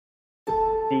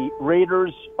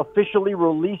Raiders officially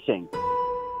releasing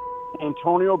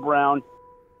Antonio Brown.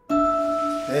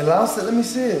 They lost it. Let me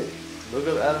see it. Look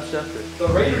at Adam Schefter. The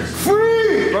Raiders.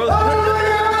 Free! Bro,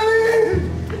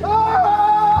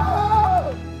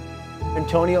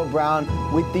 Antonio Brown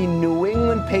with the New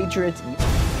England Patriots.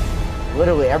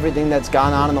 Literally everything that's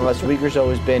gone on in the last week or so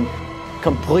has been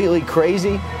completely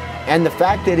crazy. And the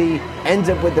fact that he ends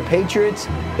up with the Patriots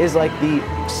is like the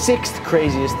 6th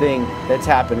craziest thing that's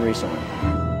happened recently.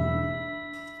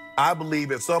 I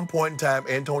believe at some point in time,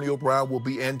 Antonio Brown will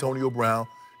be Antonio Brown,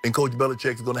 and Coach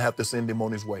Belichick is going to have to send him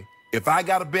on his way. If I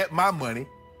got to bet my money,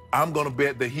 I'm going to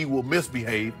bet that he will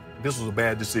misbehave. This was a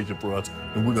bad decision for us,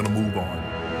 and we're going to move on.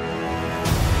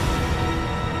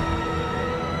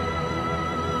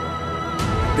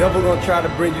 Devil gonna try to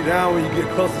bring you down when you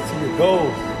get closer to your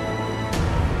goals.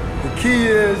 The key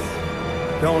is,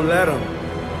 don't let him.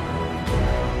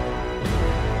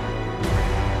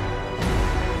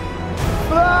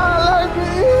 Fly like an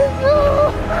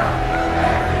eagle!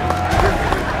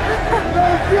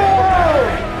 Let's go!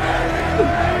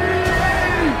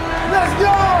 Let's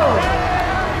go!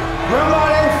 Grandma,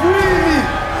 they freed me!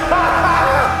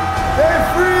 They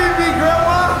freed me,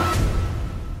 Grandma!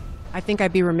 I think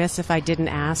I'd be remiss if I didn't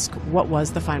ask, what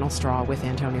was the final straw with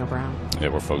Antonio Brown? Yeah,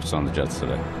 we're focused on the Jets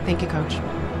today. Thank you, Coach.